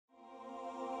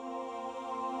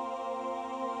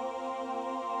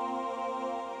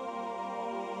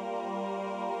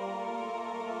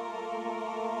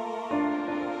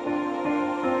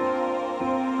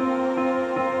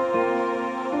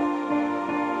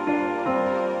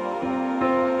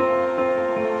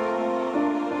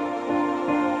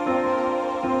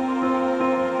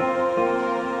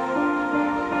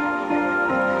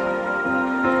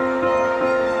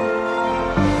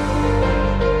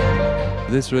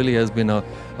this really has been a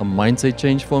mindset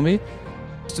change for me.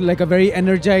 It's like a very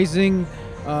energizing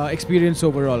experience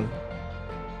overall.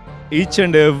 Each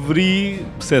and every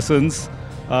sessions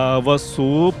was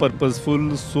so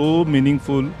purposeful, so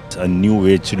meaningful. It's a new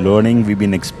age learning. We've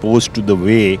been exposed to the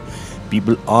way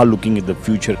people are looking at the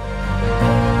future.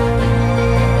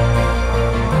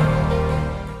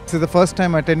 This is the first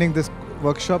time attending this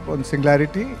workshop on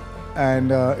Singularity,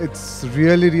 and it's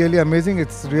really amazing.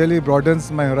 It's really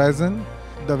broadens my horizon.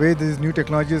 The way this new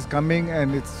technology is coming,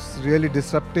 and it's really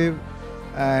disruptive,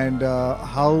 and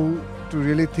how to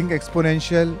really think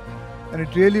exponential, and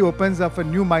it really opens up a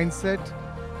new mindset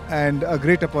and a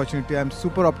great opportunity. I'm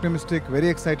super optimistic, very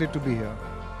excited to be here.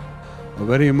 A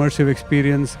very immersive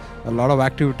experience, a lot of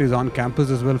activities on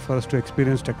campus as well for us to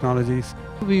experience technologies.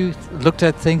 We looked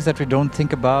at things that we don't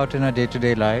think about in our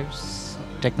day-to-day lives,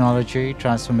 technology,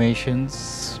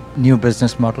 transformations, new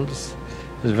business models.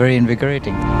 It was very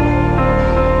invigorating.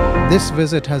 This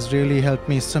visit has really helped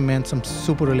me cement some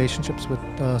super relationships with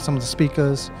some of the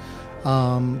speakers,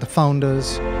 the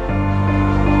founders.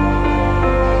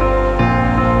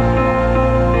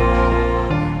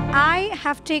 I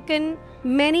have taken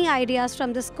many ideas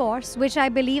from this course, which I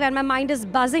believe, and my mind is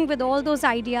buzzing with all those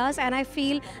ideas, and I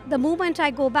feel the moment I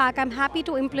go back, I'm happy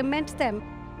to implement them.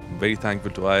 Very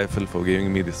thankful to IIFL for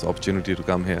giving me this opportunity to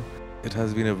come here. It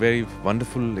has been a very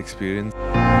wonderful experience.